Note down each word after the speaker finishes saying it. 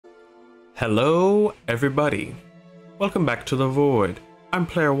Hello, everybody. Welcome back to the Void. I'm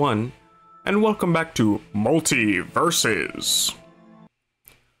Player One, and welcome back to MultiVersus.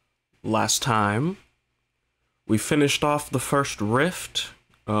 Last time, we finished off the first rift,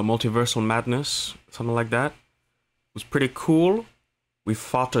 Multiversal Madness, something like that. It was pretty cool. We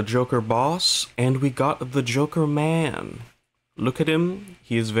fought a Joker boss, and we got the Joker man. Look at him,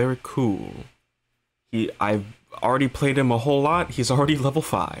 he is very cool. I've already played him a whole lot, he's already level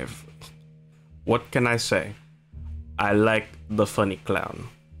 5. What can I say? I like the funny clown.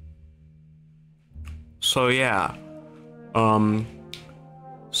 So yeah,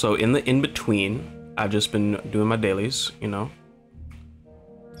 so in the in-between, I've just been doing my dailies, you know.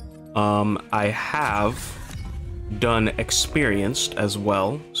 I have done Experienced as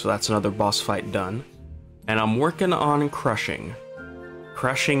well, so that's another boss fight done. And I'm working on Crushing.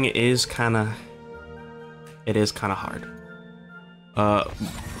 Crushing is kinda hard.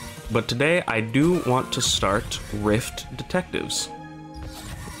 But today I do want to start Rift Detectives.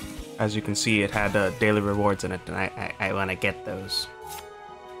 As you can see, it had daily rewards in it, and I want to get those.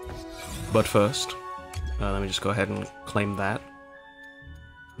 But first, let me just go ahead and claim that.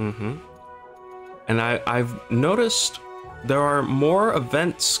 And I've noticed there are more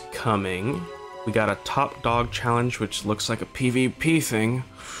events coming. We got a Top Dog Challenge, which looks like a PvP thing.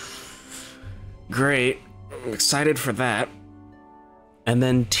 Great. I'm excited for that. And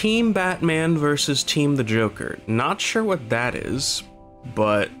then Team Batman versus Team the Joker. Not sure what that is,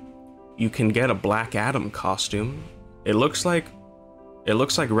 but you can get a Black Adam costume. It looks like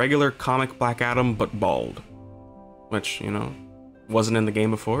regular comic Black Adam, but bald. Which, you know, wasn't in the game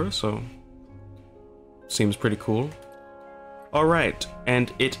before, so seems pretty cool. Alright,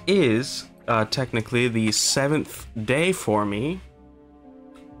 and it is technically the 7th day for me.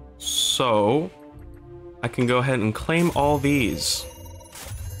 So I can go ahead and claim all these.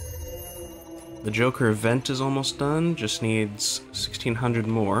 The Joker event is almost done, just needs 1,600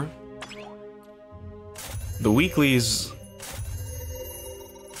 more. The weeklies...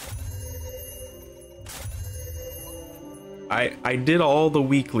 I did all the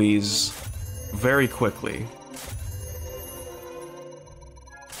weeklies very quickly.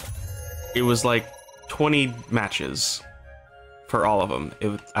 It was like 20 matches for all of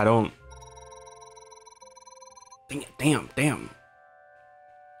them. I don't... Damn.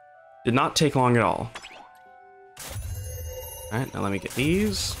 Did not take long at all. Alright, now let me get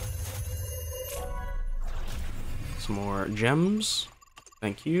these. Some more gems.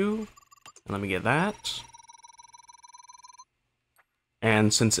 Thank you. And let me get that.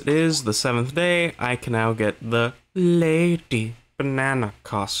 And since it is the 7th day, I can now get the Lady Banana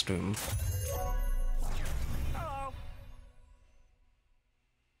costume.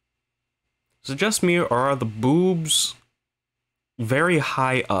 Is it just me, or are the boobs very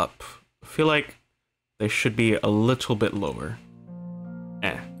high up? I feel like they should be a little bit lower.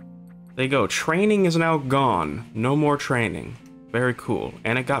 There you go. Training is now gone. No more training. Very cool.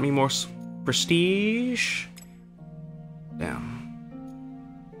 And it got me more prestige. Damn.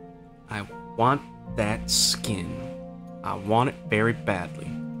 I want that skin. I want it very badly.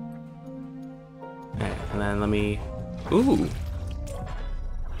 And then let me... Ooh!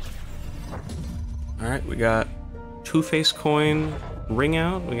 Alright, we got Two-Face coin ring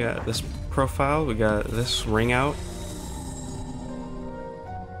out. We got this profile. We got this ring out.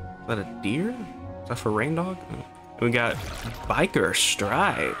 Is that a deer? Is that for Rain Dog? And we got Biker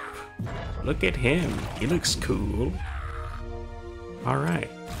Stripe. Look at him. He looks cool. Alright.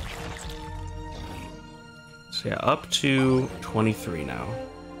 So yeah, up to 23 now.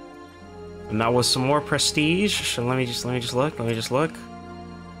 And that was some more prestige. So let me just look.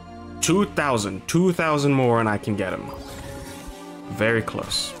 2,000 more and I can get him. Very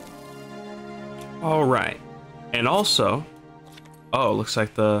close. All right. And also, oh, looks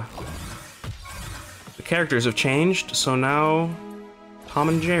like the characters have changed. So now Tom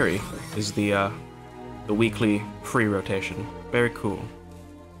and Jerry is the weekly free rotation. Very cool.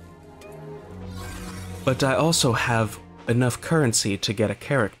 But I also have enough currency to get a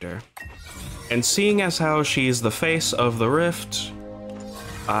character. And seeing as how she's the face of the Rift,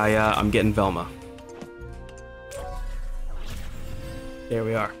 I'm getting Velma. There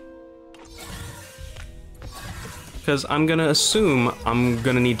we are. Because I'm gonna assume I'm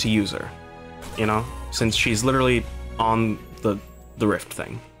gonna need to use her, you know, since she's literally on the Rift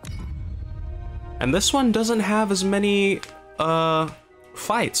thing. And this one doesn't have as many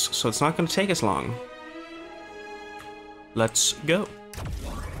fights, so it's not gonna take as long. Let's go.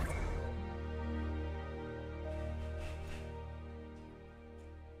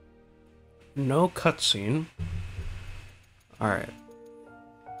 No cutscene. Alright.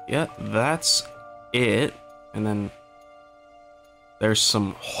 yeah, that's it. And then there's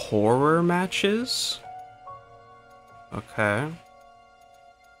some horror matches. Okay.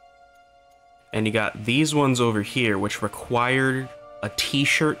 And you got these ones over here, which required a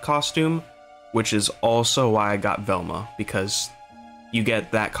t-shirt costume, which is also why I got Velma, because you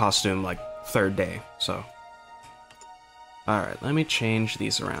get that costume like third day, so. Alright, let me change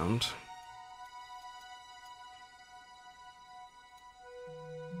these around.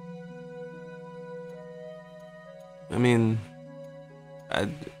 I mean,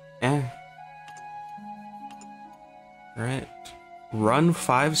 Alright. Run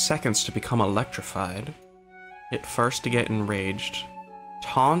 5 seconds to become electrified. Hit first to get enraged.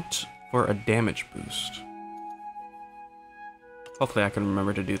 Taunt for a damage boost. Hopefully I can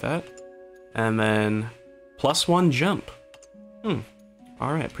remember to do that. And then +1 jump.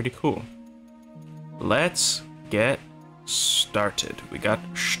 Alright, pretty cool. Let's get started. We got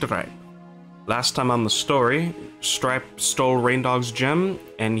Stripe. Last time on the story, Stripe stole Raindog's gem,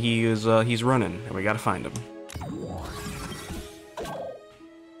 and he's running, and we gotta find him.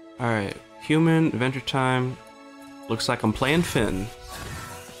 Alright, human, adventure time. Looks like I'm playing Finn.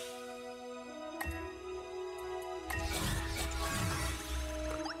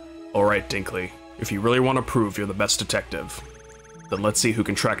 Alright, Dinkley. If you really want to prove you're the best detective, then let's see who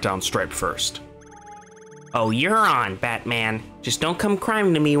can track down Stripe first. Oh, you're on, Batman. Just don't come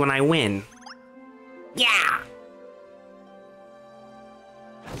crying to me when I win. Yeah!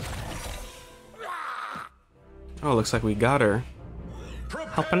 Oh, looks like we got her.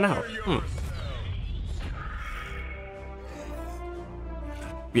 Helping out.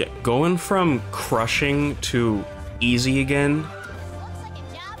 Yeah, going from crushing to easy again.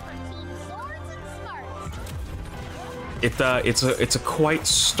 It's a quite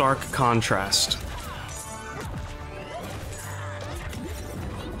stark contrast.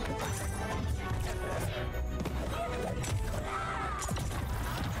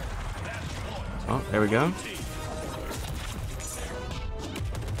 Oh, there we go.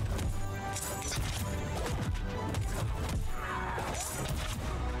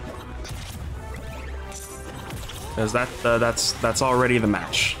 Because that's already the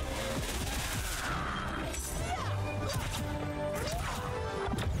match.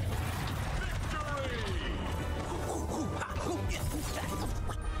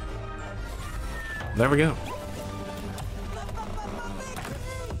 There we go.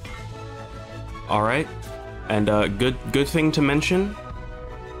 All right, and good thing to mention.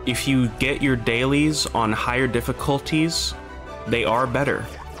 If you get your dailies on higher difficulties, they are better.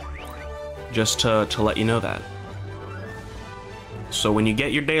 Just to let you know that. So when you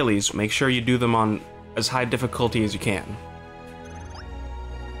get your dailies, make sure you do them on as high difficulty as you can.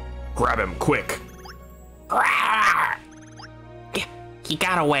 Grab him, quick! He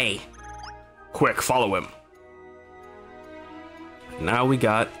got away. Quick, follow him. Now we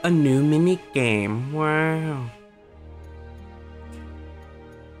got a new mini game. Wow.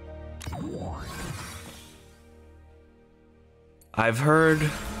 I've heard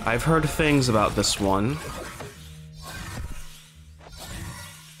things about this one.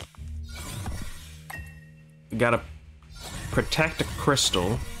 You gotta protect a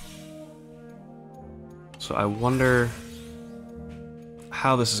crystal. So I wonder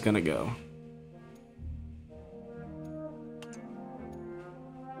how this is gonna go.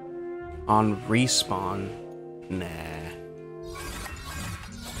 On respawn? Nah.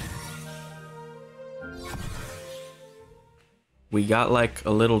 We got like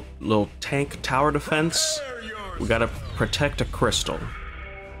a little tank tower defense. We gotta protect a crystal.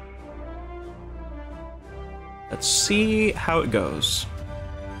 Let's see how it goes.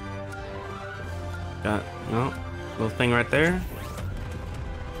 Got, no, little thing right there.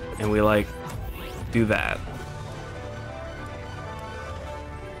 And we like do that.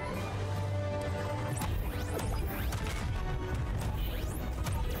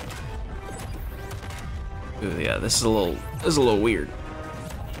 Ooh, yeah, this is a little weird.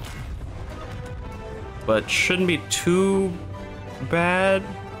 But shouldn't be too bad.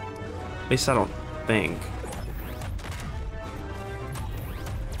 At least I don't think.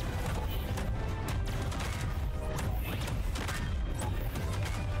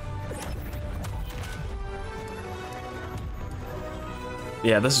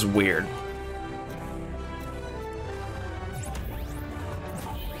 Yeah, this is weird.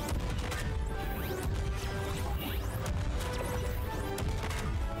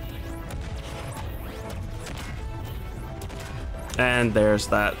 And there's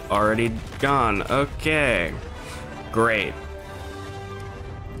that already gone. Okay, great.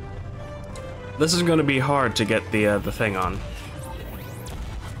 This is going to be hard to get the thing on.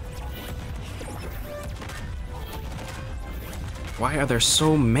 Why are there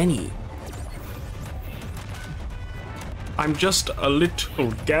so many? I'm just a little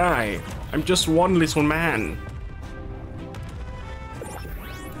guy. I'm just one little man.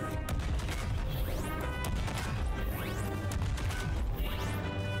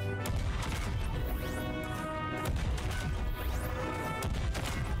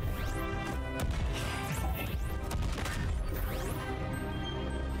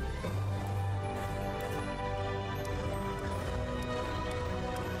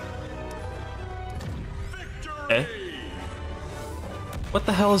 Eh? What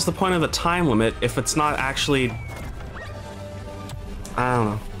the hell is the point of the time limit if it's not actually... I don't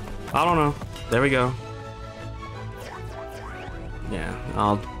know. I don't know. There we go. Yeah,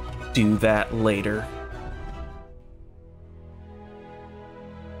 I'll do that later.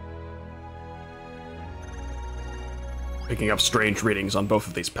 Picking up strange readings on both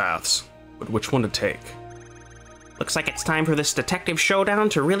of these paths, but which one to take? Looks like it's time for this detective showdown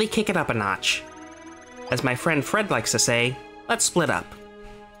to really kick it up a notch. As my friend Fred likes to say, let's split up.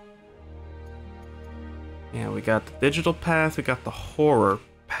 Yeah, we got the digital path, we got the horror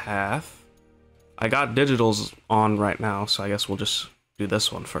path. I got digitals on right now, so I guess we'll just do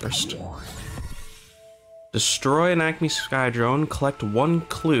this one first. Destroy an Acme Sky Drone, collect one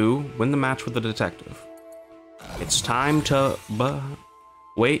clue, win the match with the detective. It's time to...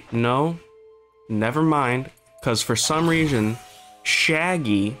 Wait, no. Never mind, because for some reason,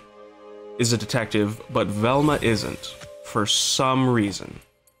 Shaggy is a detective, but Velma isn't. For some reason.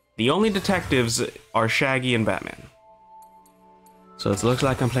 The only detectives are Shaggy and Batman. So it looks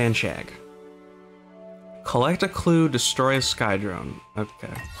like I'm playing Shag. Collect a clue, destroy a sky drone.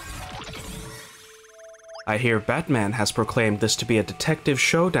 Okay. I hear Batman has proclaimed this to be a detective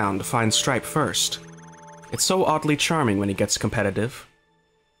showdown to find Stripe first. It's so oddly charming when he gets competitive.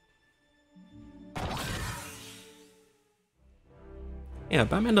 Yeah,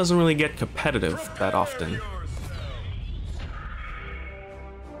 Batman doesn't really get competitive that often.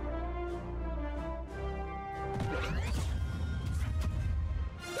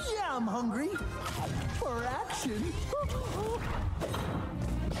 Yeah, I'm hungry for action.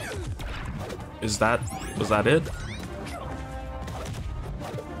 Was that it?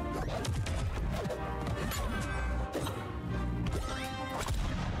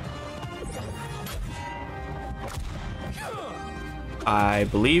 I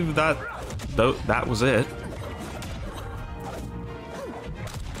believe that was it.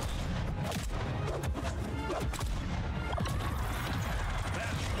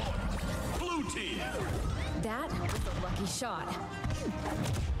 That was a lucky shot.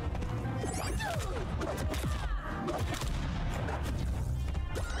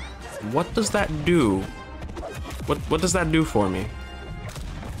 What does that do? What does that do for me?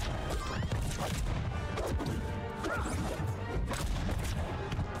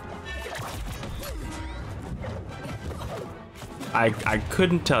 I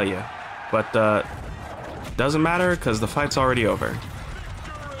couldn't tell you, but doesn't matter because the fight's already over.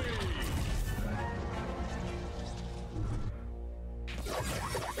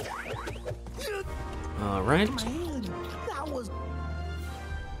 All right.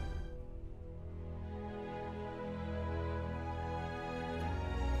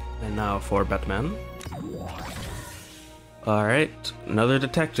 And now for Batman. All right, another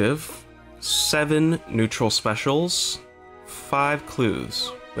detective. 7 neutral specials. 5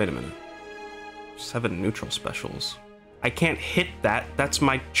 clues. Wait a minute. 7 neutral specials. I can't hit that. That's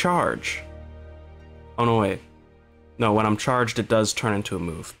my charge. Oh no, wait. No, when I'm charged, it does turn into a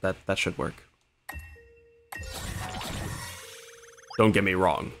move. That should work. Don't get me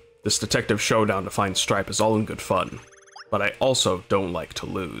wrong. This detective showdown to find Stripe is all in good fun, but I also don't like to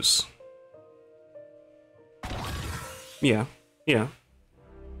lose. Yeah.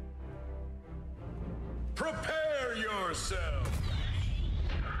 Prepare yourself.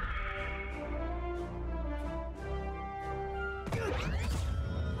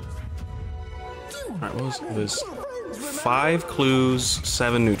 Alright, what was 5 clues,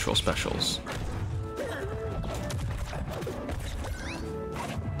 7 neutral specials.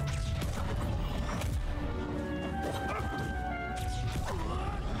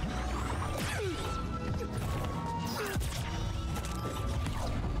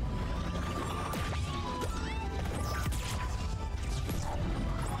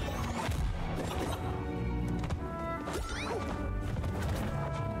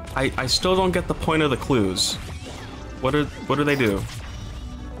 I still don't get the point of the clues. What do they do?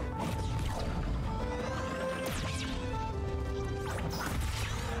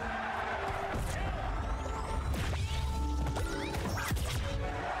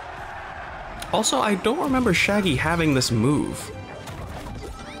 Also, I don't remember Shaggy having this move.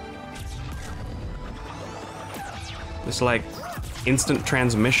 This, like, instant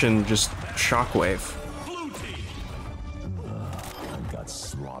transmission, just shockwave. I've got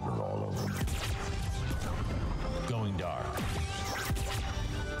slobber all over me. Going dark.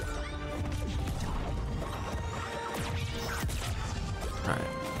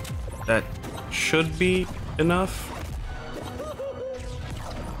 Alright. That should be enough.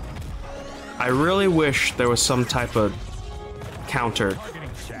 I really wish there was some type of counter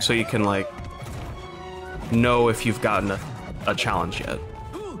so you can, like, know if you've gotten a challenge yet.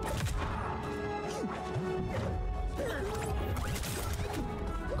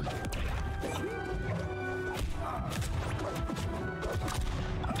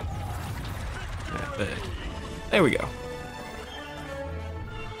 There we go.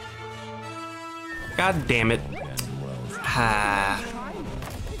 God damn it. Ha.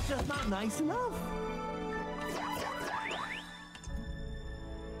 It's just not nice enough.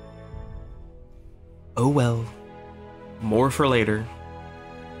 Oh well. More for later.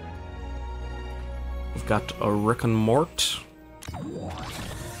 We've got a Rick and Mort.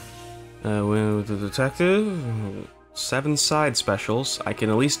 Win with the detective. 7 side specials. I can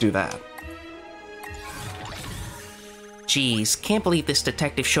at least do that. Geez, can't believe this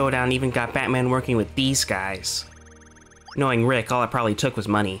detective showdown even got Batman working with these guys. Knowing Rick, all it probably took was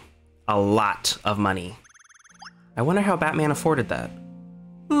money. A lot of money. I wonder how Batman afforded that.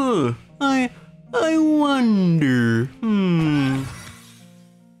 I wonder.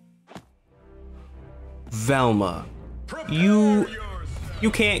 Velma, you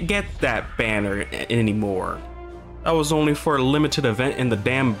can't get that banner anymore. That was only for a limited event in the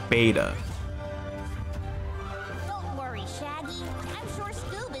damn beta. Don't worry, Shaggy. I'm sure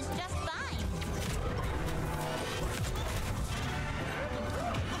Scoob is just fine.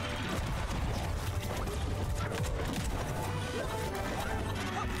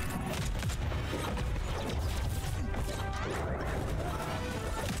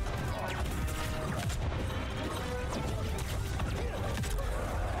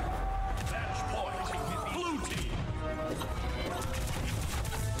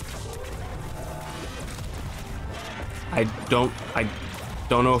 I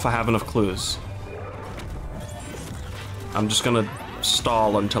don't know if I have enough clues. I'm just gonna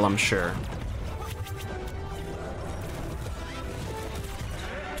stall until I'm sure.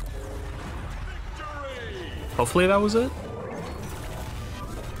 Hopefully that was it.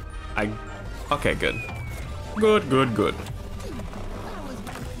 Okay, good. Good. I was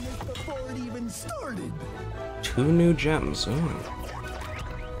doing this before it even started. 2 new gems. Ooh.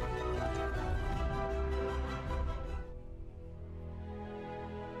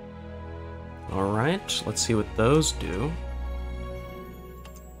 Alright, let's see what those do.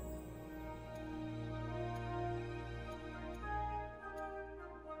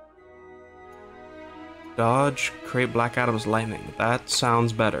 Dodge, create Black Adam's lightning. That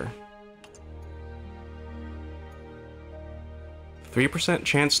sounds better. 3%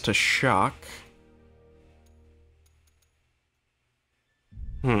 chance to shock.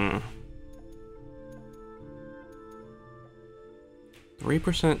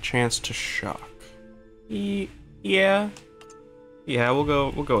 3% chance to shock. Yeah, we'll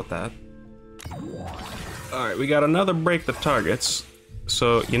go with that. All right, we got another break the targets,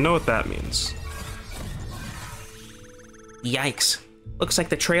 so you know what that means. Yikes. Looks like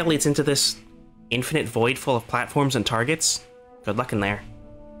the trail leads into this infinite void full of platforms and targets. Good luck in there.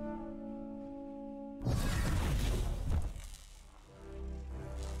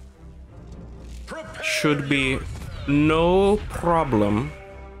 Should be no problem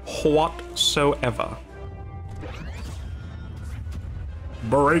whatsoever.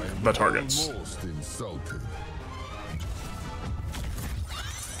 Break the targets. Most insulted.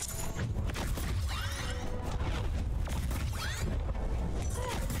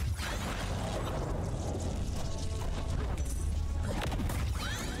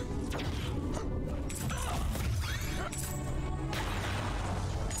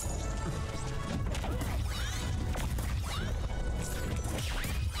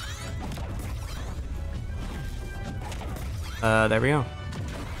 There we go.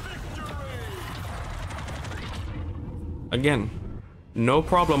 Again, no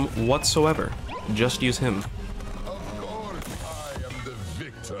problem whatsoever. Just use him. Of course, I am the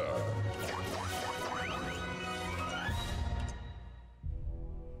victor.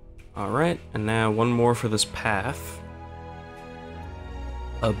 Alright, and now one more for this path.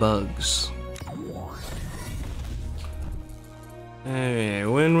 A bugs. Hey,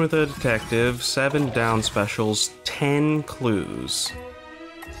 win with a detective, 7 down specials, 10 clues.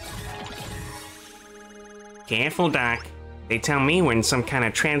 Careful, Doc. They tell me we're in some kind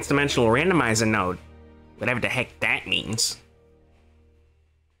of trans-dimensional randomizer node. Whatever the heck that means.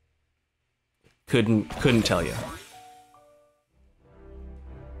 Couldn't tell you.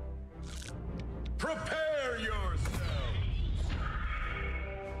 Prepare yourself.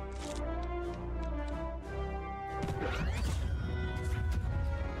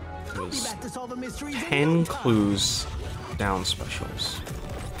 I'll be back to solve the mysteries in 10 no time. clues down specials.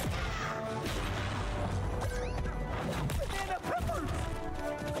 Banana peppers!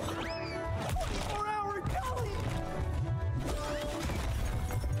 24-hour deli!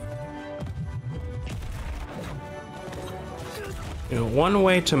 You know, one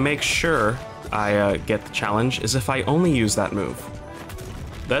way to make sure I get the challenge is if I only use that move.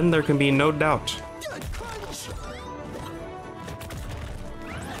 Then there can be no doubt. Good crunch!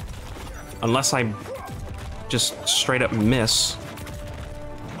 Unless I just straight up miss.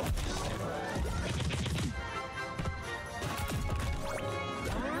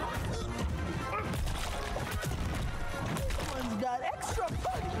 One's got extra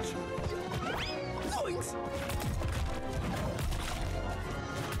punch! Zoinks!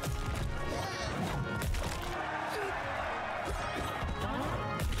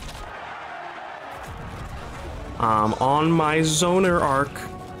 On my zoner arc.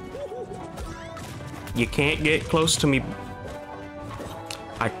 You can't get close to me.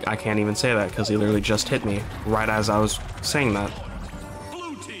 I can't even say that because he literally just hit me right as I was saying that.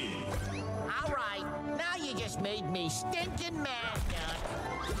 Blue team. All right, now you just made me stinking mad, Duck.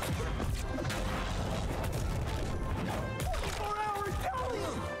 24-hour deli!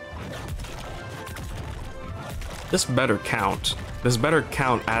 This better count. This better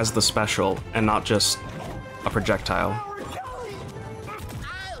count as the special and not just a projectile. Hour deli!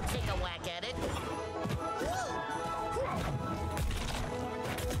 I'll take a whack at it.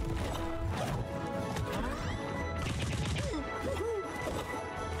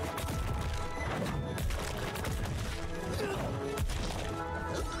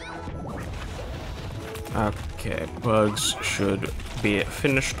 Okay, bugs should be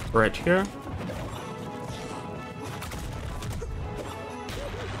finished right here.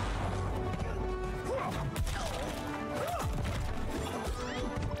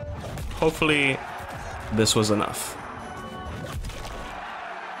 Hopefully, this was enough.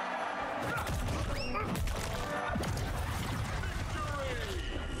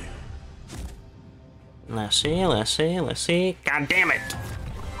 Let's see, let's see, let's see. God damn it!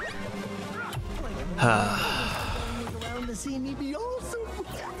 Around to see me be awesome!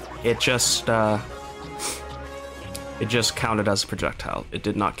 It just counted as a projectile. It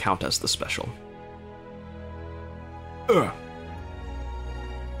did not count as the special. Ugh.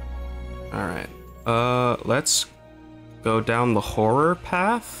 Alright. Let's go down the horror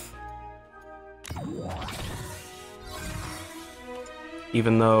path.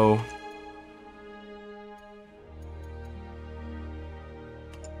 Even though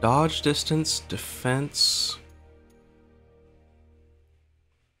dodge distance, defense.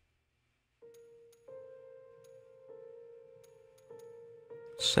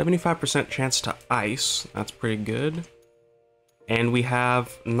 %75% chance to ice. That's pretty good. And we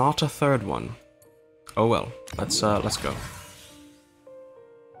have not a third one. Oh well. Let's go.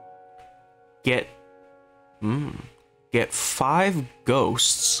 Get 5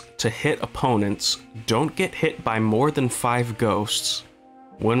 ghosts to hit opponents. Don't get hit by more than 5 ghosts.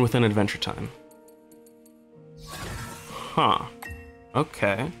 Win within Adventure Time. Huh.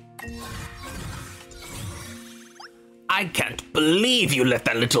 Okay. I can't believe you let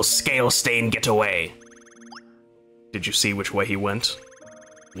that little scale stain get away. Did you see which way he went?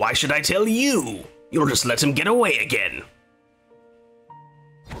 Why should I tell you? You'll just let him get away again.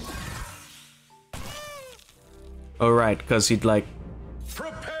 Oh right, because he'd like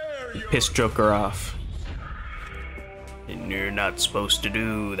Prepare your piss Joker off. And you're not supposed to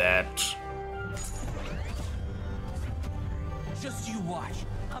do that. Just you watch.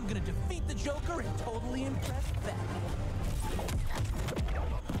 I'm gonna defeat the Joker and totally impress Batman.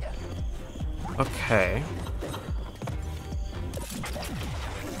 Okay.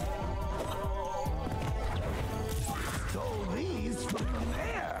 Stole these from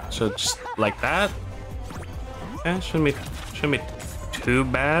there. So just like that? Yeah, shouldn't be too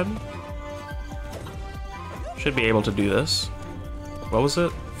bad. Should be able to do this. What was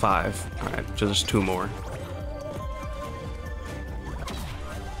it? 5. Alright, so there's 2 more.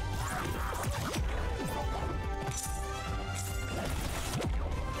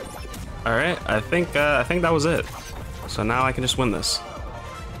 Alright, I think that was it. So now I can just win this.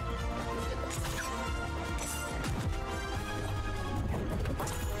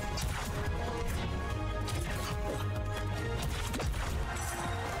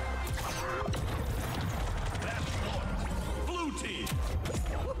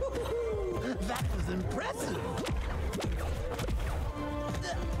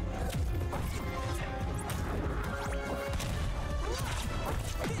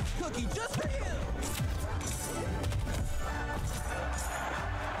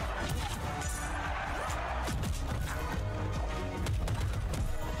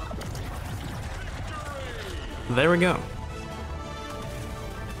 There we go.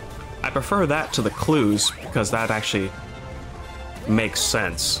 I prefer that to the clues because that actually makes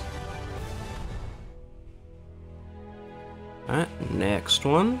sense. Alright, next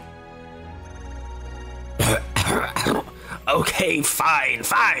one. Okay, fine.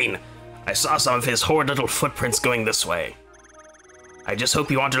 I saw some of his horrid little footprints going this way. I just hope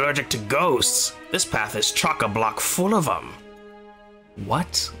you aren't allergic to ghosts. This path is chock-a-block full of them.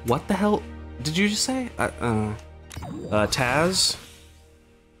 What? What the hell did you just say? Taz.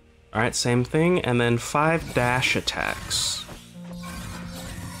 Alright, same thing, and then 5 dash attacks.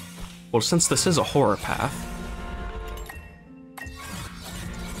 Well, since this is a horror path.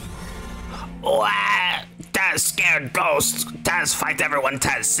 What? Taz scared ghosts. Taz fight everyone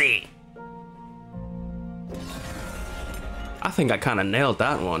Taz see. I think I kind of nailed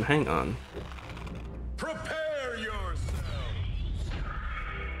that one. Hang on. Prepare yourselves.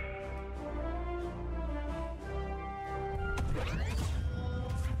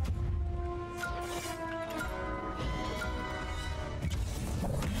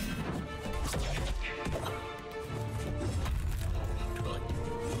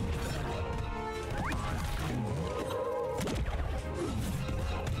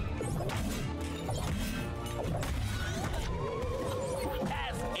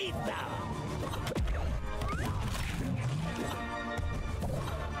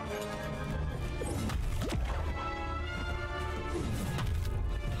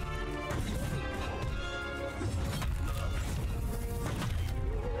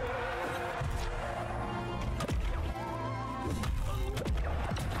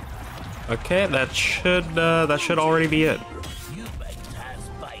 Okay, that should already be it. You make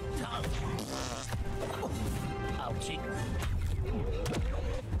Taz bite tongue. Ouchie.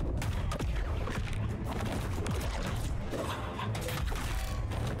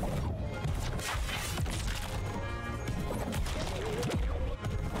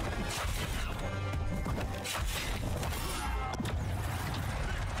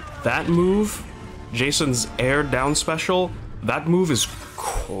 That move, Jason's air down special, that move is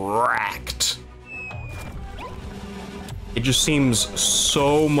cracked. It just seems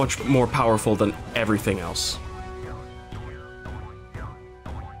so much more powerful than everything else.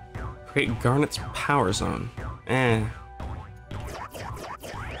 Create Garnet's power zone.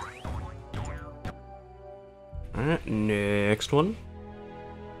 Alright, next one.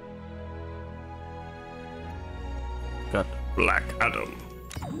 Got Black Adam.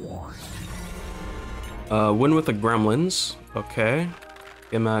 Win with the Gremlins. Okay.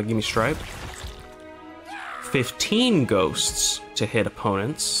 Give me Stripe. 15 ghosts to hit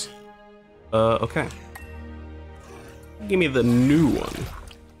opponents. Okay. Give me the new one.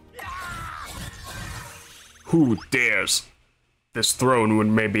 Who dares? This throne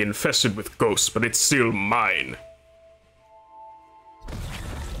room may be infested with ghosts, but it's still mine.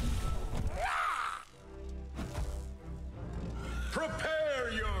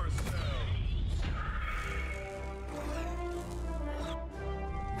 Prepare yourselves.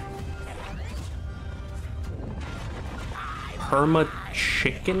 Perma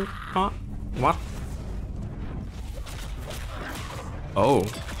chicken? Huh? What? Oh.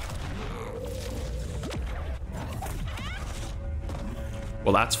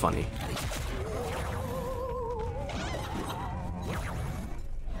 Well, that's funny.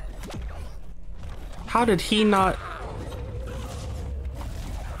 How did he not...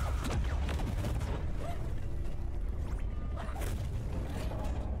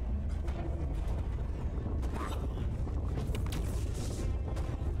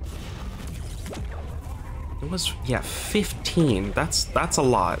 It was, yeah, 15. That's a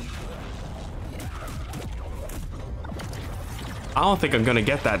lot. I don't think I'm gonna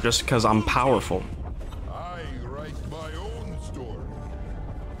get that just because I'm powerful. I write my own story.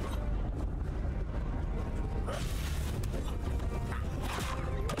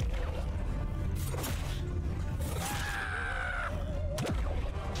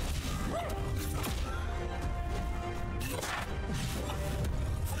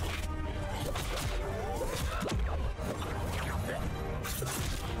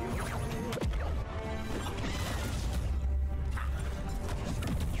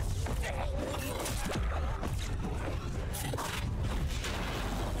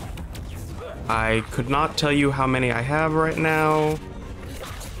 I could not tell you how many I have right now.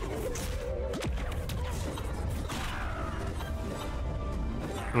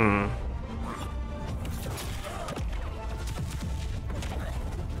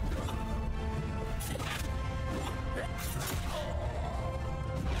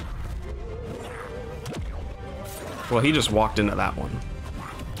 Well, he just walked into that one.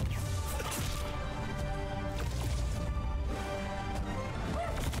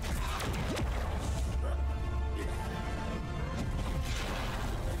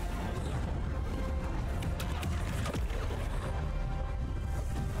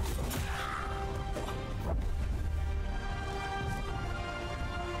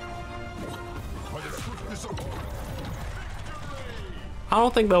 I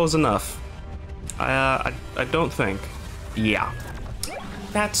don't think that was enough. I don't think. Yeah.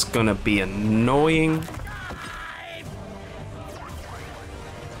 That's gonna be annoying.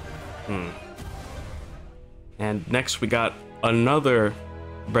 And next we got another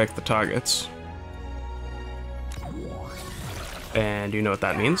break the targets. And you know what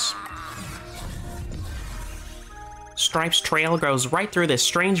that means. Stripe's trail goes right through this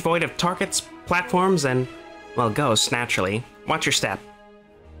strange void of targets, platforms, and, well, ghosts, naturally. Watch your step.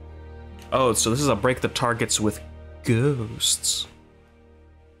 Oh, so this is a break the targets with ghosts.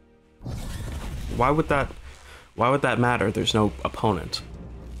 Why would that matter? There's no opponent.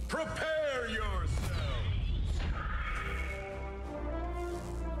 Prepare yourselves.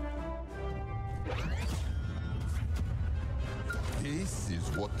 This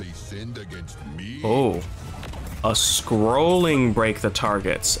is what they send against me. Oh. A scrolling break the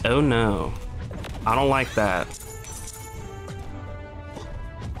targets. Oh no. I don't like that.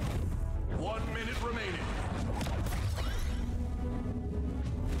 1 minute remaining.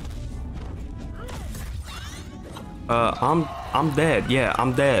 I'm dead. Yeah,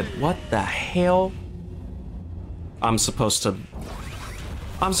 I'm dead. What the hell? I'm supposed to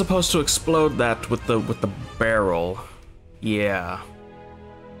explode that with the barrel. Yeah.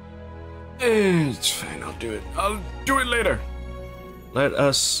 It's fine, I'll do it. I'll do it later.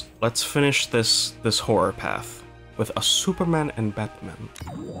 Let's finish this horror path with a Superman and Batman.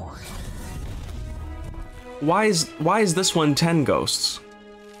 Why is this one 10 ghosts?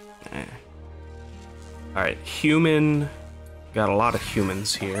 Alright, human. Got a lot of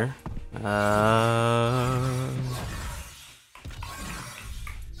humans here.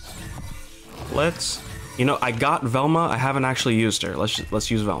 Let's. You know, I got Velma. I haven't actually used her. Let's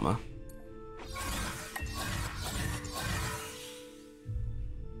use Velma.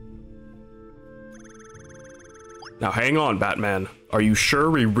 Now hang on, Batman. Are you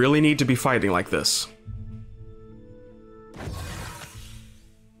sure we really need to be fighting like this?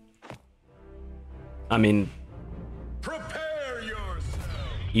 I mean, Prepare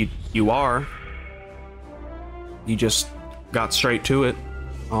yourself. you are. You just got straight to it.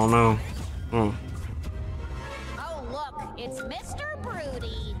 Oh no. Oh. Oh, look, it's Mr.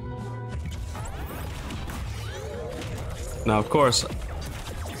 Broody. Now, of course,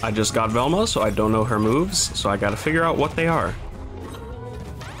 I just got Velma, so I don't know her moves, so I gotta figure out what they are.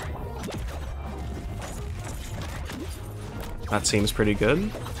 That seems pretty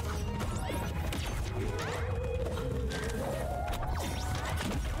good.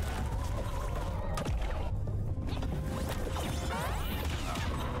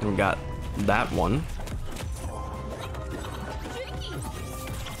 We got that one.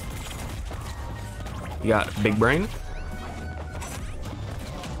 You got Big Brain.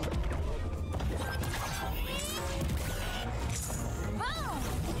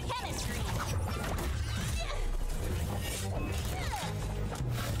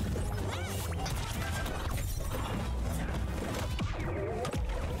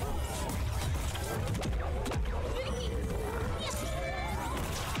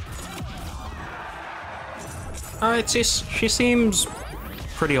 Alright, she seems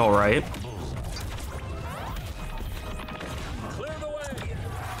pretty alright. Clear the way.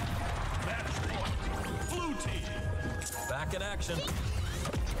 Blue team. Back in action.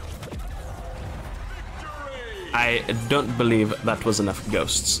 I don't believe that was enough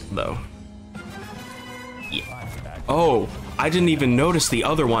ghosts, though. Yeah. Oh, I didn't even notice the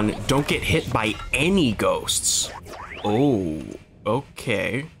other one. Don't get hit by any ghosts. Oh,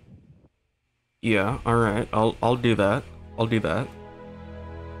 okay. Yeah, alright. I'll do that. I'll do that.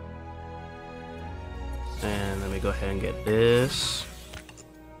 And let me go ahead and get this.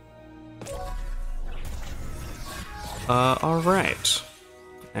 Alright.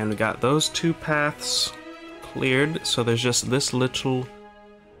 And we got those two paths cleared, so there's just this little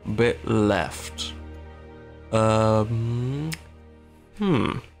bit left. But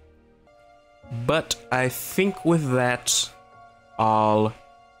I think with that, I'll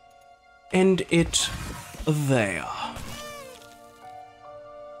end it there.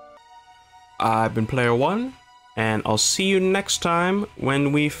 I've been Player One, and I'll see you next time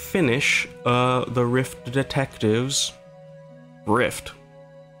when we finish the Rift Detectives Rift.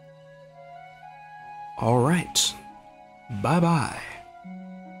 Alright, bye-bye.